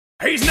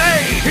He's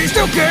Nate! He's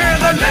Dookie,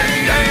 the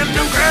Nate and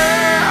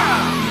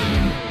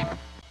Dookie!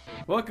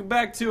 Welcome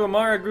back to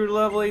Amara grew to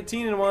level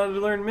 18 and wanted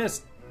to learn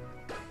Mist.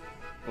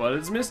 What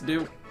does Mist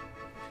do?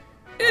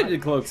 It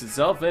decloaks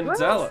itself and its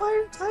ally.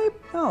 Fire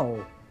type?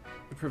 No.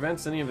 It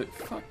prevents any of it.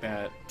 Fuck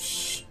that.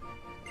 Psh.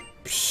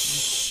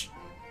 Psh.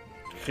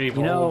 You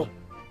know,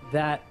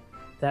 that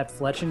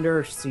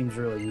Fletchender seems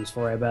really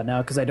useful right about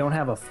now because I don't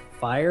have a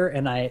fire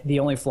and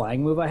the only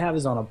flying move I have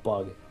is on a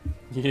bug.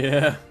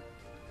 Yeah.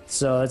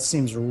 So it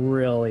seems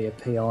really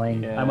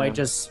appealing. Yeah.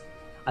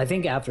 I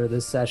think after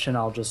this session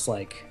I'll just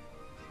like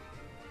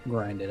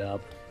grind it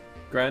up.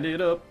 Grind it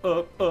up,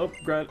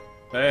 grind.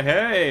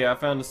 Hey, I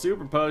found a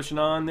super potion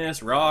on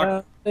this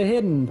rock. The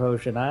hidden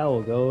potion. I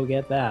will go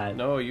get that.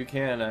 No, you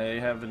can't. I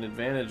have an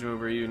advantage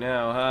over you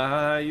now. Ha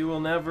ha, you will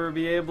never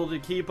be able to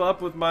keep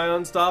up with my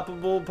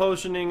unstoppable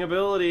potioning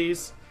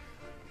abilities.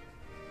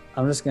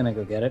 I'm just gonna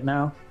go get it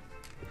now.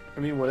 I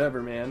mean,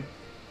 whatever, man.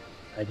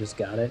 I just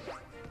got it.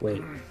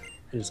 Wait, I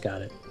just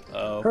got it.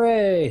 Oh.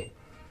 Hooray!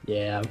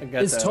 Yeah,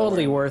 it's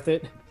totally worth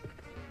it.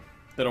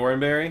 That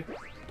oranberry?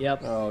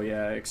 Yep. Oh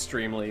yeah,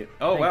 extremely.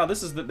 Oh wow,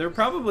 this is they're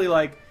probably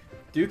like,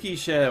 Dookie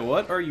Shed,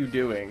 what are you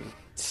doing?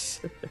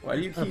 Why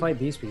do you keep fight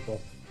these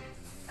people?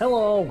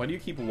 Hello. Why do you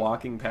keep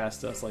walking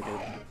past us like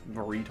a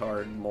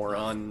retard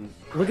moron?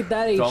 Look at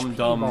that HP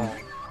ball.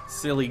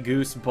 Silly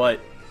goose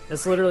butt.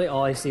 That's literally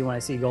all I see when I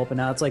see Gulpin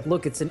now. It's like,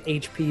 look, it's an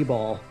HP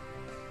ball.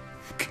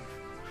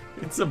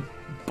 It's a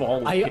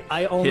ball.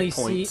 I only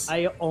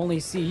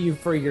see you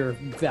for your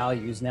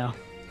values now.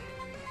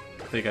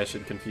 I think I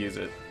should confuse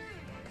it.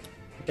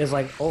 It's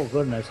like, oh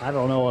goodness, I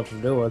don't know what to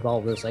do with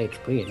all this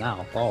HP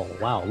now. Oh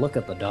wow, look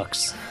at the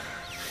ducks.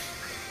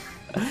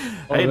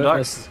 Hey,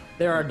 ducks.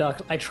 There are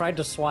ducks. I tried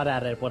to swat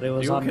at it, but it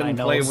was on my nose. You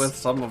can play with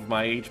some of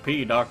my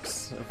HP,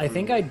 ducks. I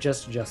think I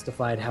just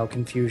justified how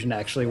confusion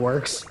actually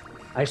works.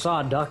 I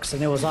saw ducks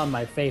and it was on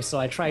my face, so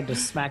I tried to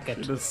smack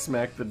it. Just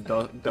smack the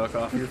duck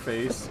off your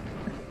face.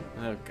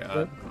 Oh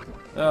god.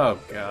 Oh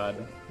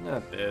god.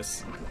 Not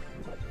this.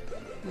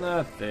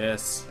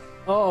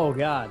 Oh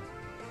god.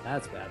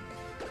 That's bad.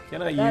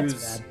 Can I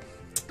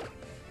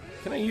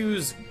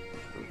use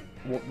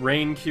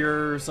rain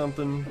cure or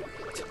something?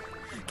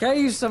 Can I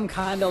use some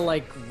kind of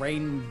like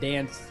rain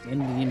dance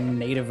Indian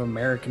Native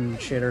American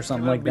shit or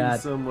something like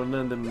that? Someone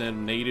of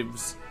them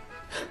natives.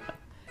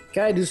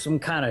 Can I do some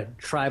kind of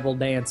tribal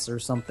dance or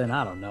something?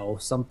 I don't know.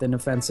 Something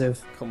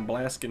offensive. Come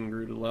Blaskin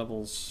grew to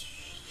levels.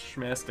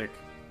 Schmastic.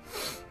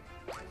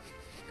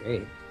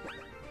 Great.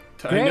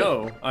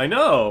 I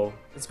know.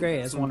 It's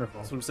great. It's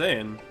wonderful. That's what I'm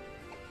saying.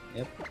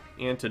 Yep.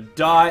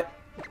 Antidote.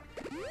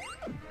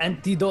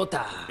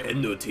 Antidota.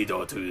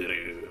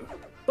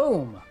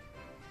 Boom.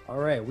 All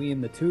right, we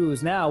in the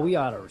twos now. We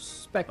ought to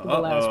respect the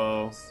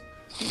last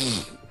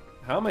place.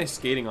 How am I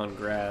skating on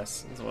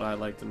grass? That's what I'd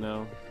like to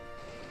know.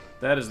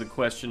 That is the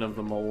question of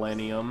the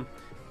millennium.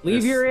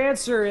 Leave your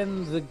answer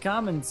in the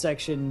comment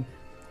section.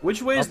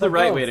 Which way is the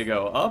right way to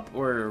go? Up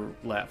or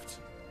left?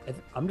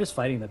 I'm just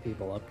fighting the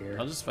people up here.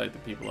 I'll just fight the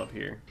people up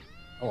here.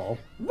 Hello.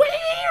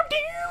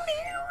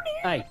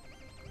 Hey.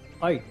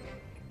 I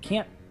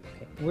can't.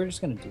 We're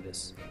just gonna do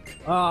this.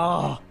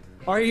 Oh,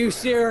 are you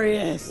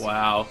serious?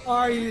 Wow.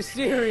 Are you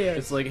serious?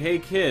 It's like, hey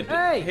kid.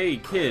 Hey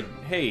kid.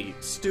 Hey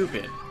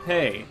stupid.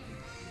 Hey.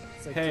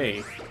 Like,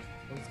 hey.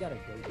 He's gotta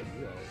go to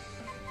you.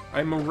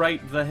 I'm right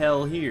the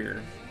hell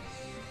here.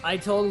 I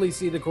totally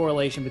see the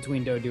correlation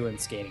between Dodu and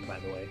skating,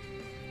 by the way.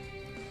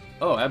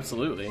 Oh,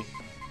 absolutely.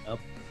 Yep.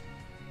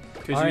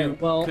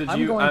 Alright, well,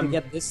 I'm going to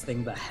get this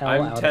thing the hell out.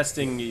 I'm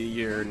testing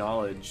your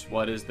knowledge.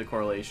 What is the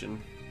correlation?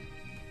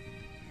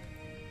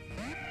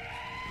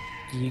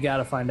 You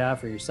gotta find out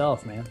for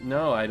yourself, man.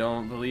 No, I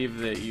don't believe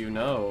that you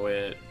know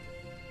it.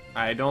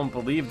 I don't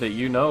believe that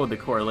you know the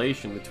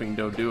correlation between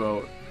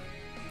Doduo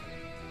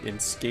and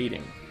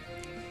skating.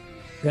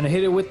 Gonna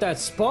hit it with that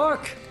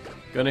spark.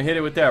 Gonna hit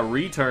it with that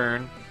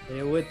return. Hit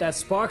it with that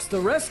sparks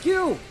to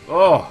rescue.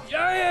 Oh.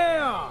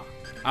 Yeah!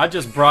 I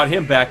just brought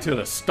him back to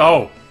the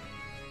stove.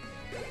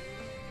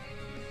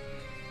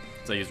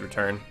 So use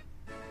return.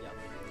 Yep.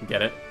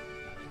 Get it?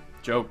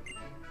 Joke.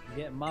 I'm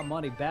getting my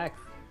money back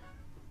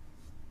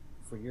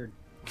for your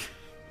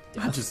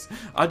I just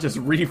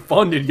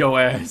refunded your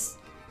ass.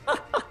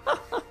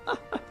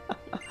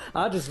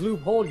 I just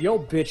loopholed your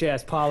bitch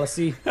ass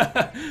policy.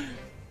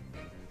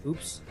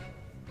 Oops.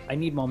 I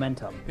need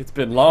momentum. It's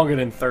been longer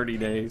than 30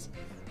 days.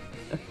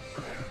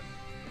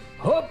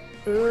 Hop.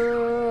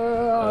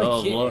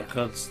 Oh, yeah. look,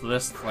 it's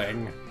this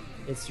thing.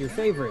 It's your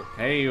favorite.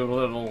 Hey, you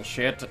little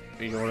shit.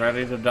 Are you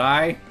ready to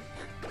die?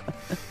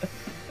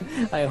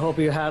 I hope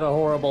you had a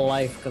horrible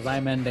life, because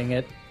I'm ending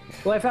it.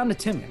 Well, I found a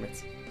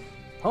Timmins.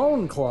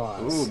 Pwn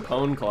claws. Ooh,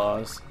 pwn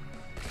claws.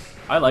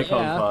 I like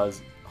pwn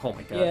claws. Oh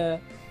my god. Yeah,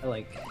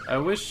 I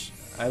wish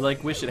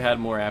it had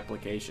more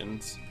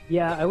applications.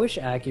 Yeah, I wish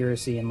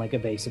accuracy and like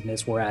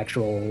evasiveness were like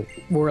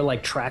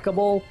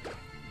trackable.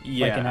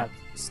 Yeah. Like an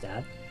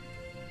stat.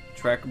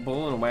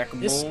 Trackable and whackable.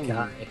 This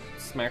guy.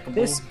 Smackable.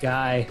 This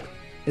guy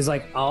is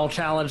like, I'll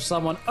challenge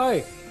someone.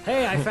 Hey,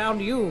 I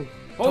found you.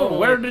 Oh,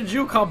 where did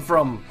you come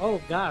from? Oh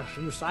gosh,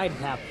 you side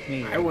tapped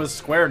me. I was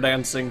square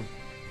dancing,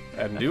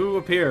 and you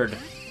appeared.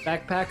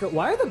 Backpacker.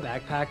 Why are the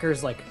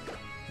backpackers like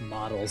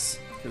models?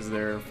 Because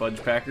they're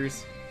fudge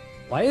packers.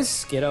 Why is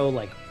Skiddo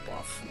like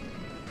buff?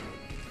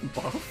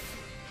 Buff?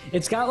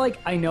 It's got like,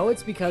 I know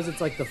it's because it's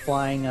like the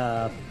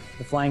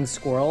flying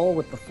squirrel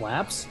with the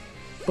flaps,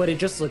 but it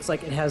just looks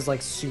like it has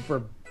like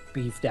super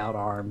beefed out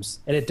arms,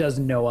 and it does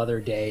no other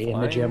day in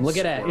the gym. Look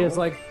at it. It's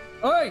like,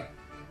 hey,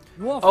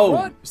 you want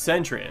front?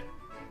 Sentret.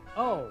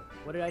 Oh,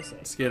 what did I say?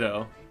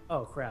 Skiddo.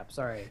 Oh crap,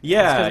 sorry.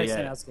 Yeah, it's 'cause I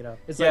sent out Skiddo.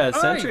 It's like, hey!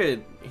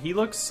 Sentret. He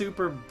looks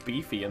super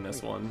beefy in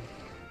this one.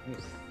 Come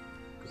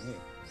here.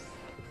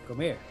 Come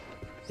here.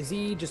 Is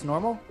he just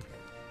normal?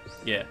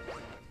 Yeah.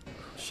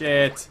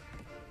 Shit.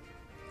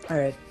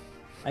 Alright.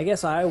 I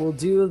guess I will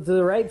do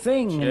the right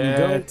thing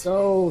and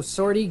go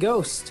Swordy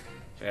Ghost.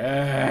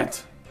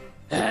 Shit.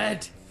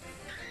 Ed.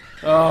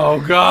 Oh,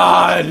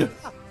 God.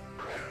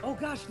 Oh,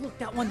 gosh, look,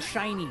 that one's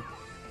shiny.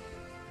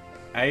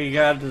 I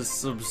got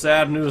some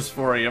sad news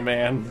for you,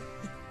 man.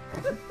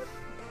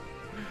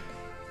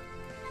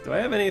 Do I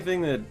have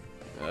anything that...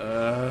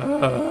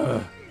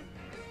 I'm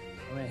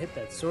gonna hit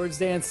that Swords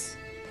Dance.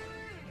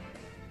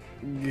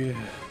 Yeah.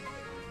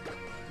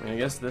 I mean, I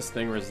guess this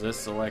thing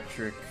resists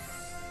electric.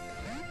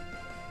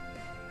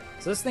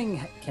 So this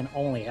thing can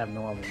only have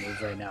normal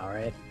moves right now,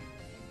 right?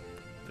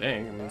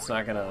 Dang, I mean, it's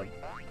not gonna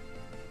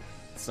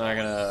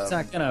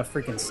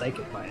freaking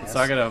psychic my ass. It's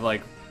not gonna,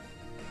 like...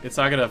 It's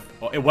not gonna...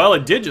 Well,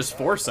 it did just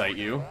foresight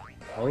you.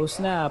 Oh,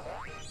 snap.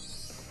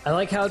 I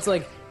like how it's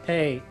like,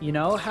 hey, you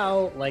know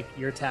how, like,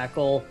 your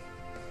tackle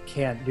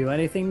can't do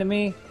anything to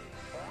me?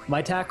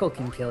 My tackle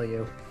can kill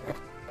you.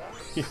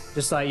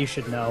 Just thought you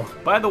should know.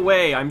 By the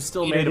way, I'm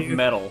still made of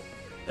metal.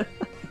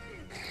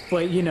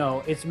 But, you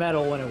know, it's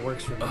metal when it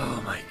works for me.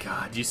 Oh my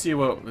god. Do you see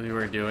what we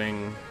were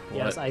doing?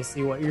 Yes, I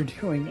see what you're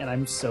doing, and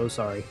I'm so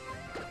sorry.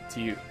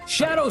 To you.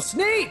 Shadow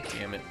Sneak!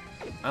 Damn it.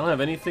 I don't have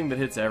anything that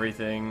hits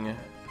everything.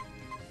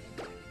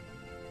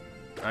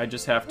 I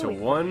just have to,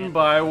 one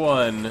by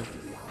one,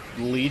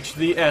 leech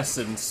the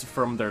essence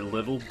from their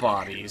little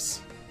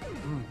bodies.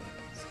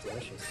 It's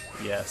delicious.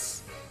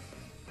 Yes.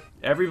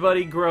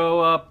 Everybody grow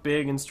up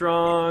big and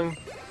strong.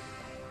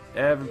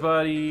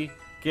 Everybody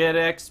get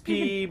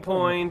XP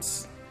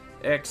points.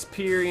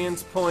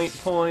 Experience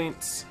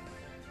points.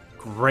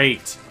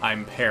 Great.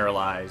 I'm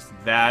paralyzed.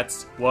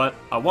 That's what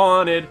I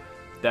wanted.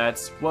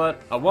 That's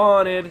what I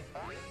wanted.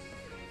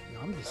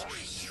 I'm just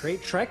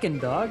straight trekking,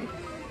 dog.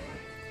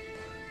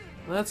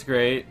 That's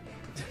great.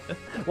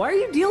 Why are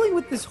you dealing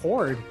with this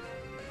horde?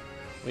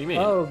 What do you mean?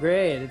 Oh,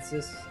 great. It's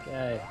this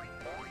guy.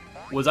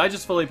 Was I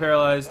just fully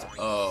paralyzed?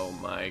 Oh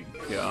my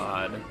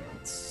god.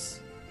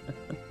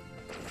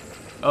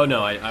 Oh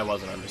no, I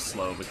wasn't. I'm just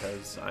slow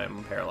because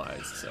I'm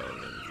paralyzed, so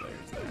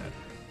there's that.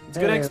 It's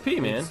good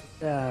XP, man.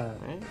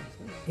 Right?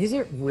 Is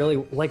it really,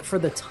 like, for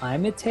the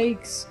time it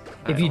takes?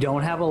 If you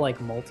don't have a, like,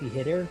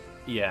 multi-hitter?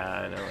 Yeah,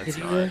 I know, it's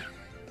not.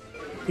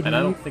 And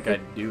I don't think I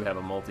do have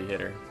a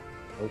multi-hitter.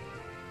 Nope.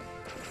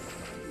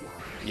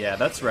 Yeah,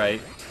 that's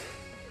right.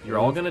 You're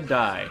all gonna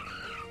die.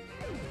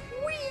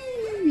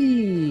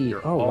 Whee!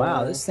 Oh,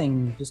 wow, this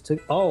thing just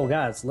took... Oh,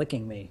 God, it's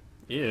licking me.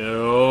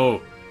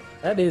 Ew.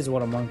 That is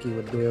what a monkey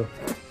would do.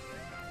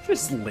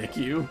 Just lick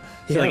you.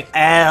 It's like,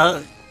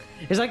 ow.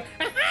 It's like...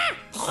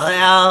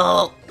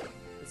 Ow.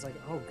 It's like,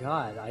 oh,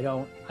 God, I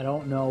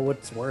don't know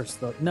what's worse.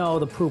 No,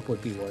 the poop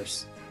would be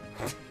worse.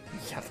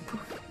 Yeah, the poop.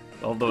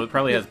 Although it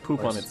probably has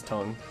poop on its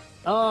tongue.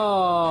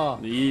 Oh!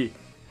 Eek.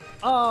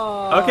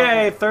 Oh!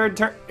 Okay, third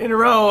turn in a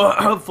row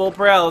of full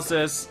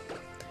paralysis.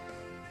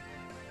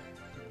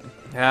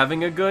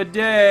 Having a good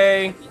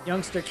day.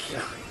 Youngster.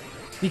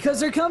 Because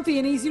they're comfy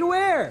and easy to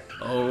wear.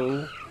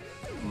 Oh,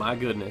 my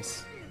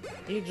goodness.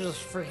 You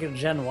just freaking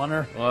Gen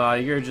 1er. Well,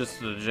 you're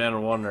just a Gen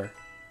 1er.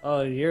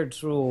 Oh, you're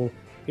too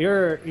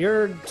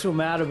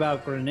mad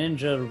about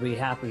Greninja to be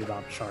happy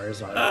about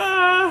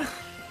Charizard.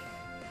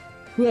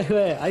 Wait,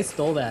 I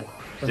stole that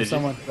from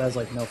someone who has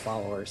like no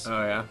followers.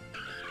 Oh yeah.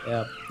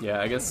 Yeah. Yeah,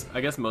 I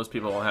guess most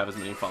people won't have as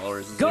many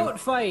followers as Goat you.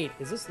 fight!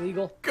 Is this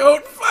legal?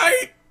 Goat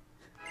fight!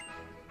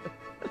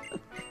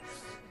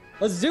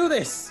 Let's do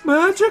this!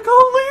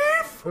 Magical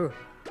leaf!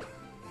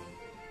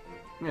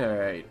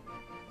 Alright.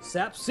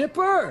 Sap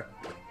Sipper!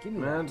 Give me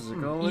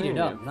Magical leaf. Eat it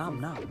up. Nom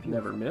nom.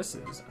 Never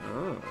misses.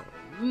 Oh.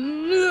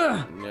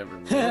 Never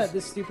misses.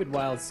 This stupid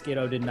wild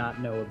Skiddo did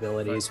not know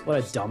abilities. What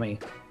a dummy.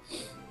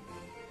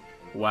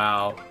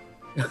 Wow.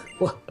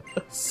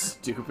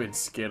 Stupid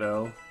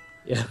Skiddo.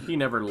 Yeah. He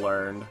never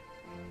learned.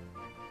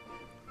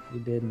 He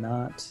did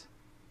not.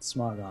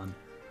 Smogon.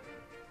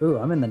 Ooh,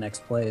 I'm in the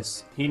next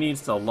place. He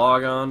needs to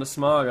log on to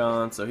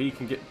Smogon so he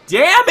can get...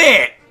 Damn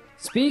it!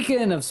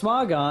 Speaking of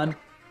Smogon,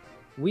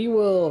 we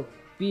will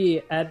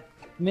be at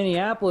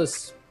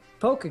Minneapolis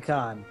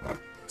PokeCon.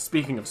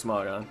 Speaking of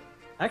Smogon.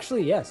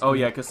 Actually, yes. Oh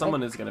yeah, because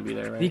someone is going to be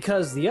there, right?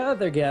 Because the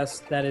other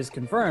guest that is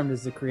confirmed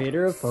is the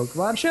creator of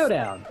Pokemon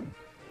Showdown.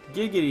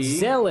 Giggity.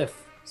 Zelif.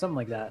 Something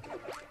like that.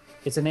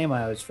 It's a name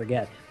I always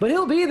forget. But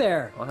he'll be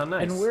there. Oh, how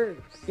nice. And we're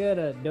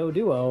gonna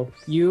duo.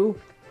 You,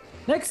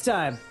 Next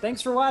time.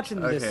 Thanks for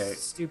watching Okay.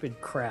 this stupid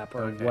crap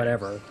or Okay.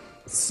 whatever.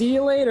 See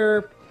you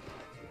later.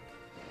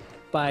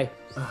 Bye.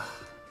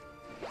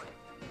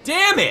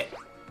 Damn it!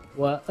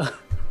 What?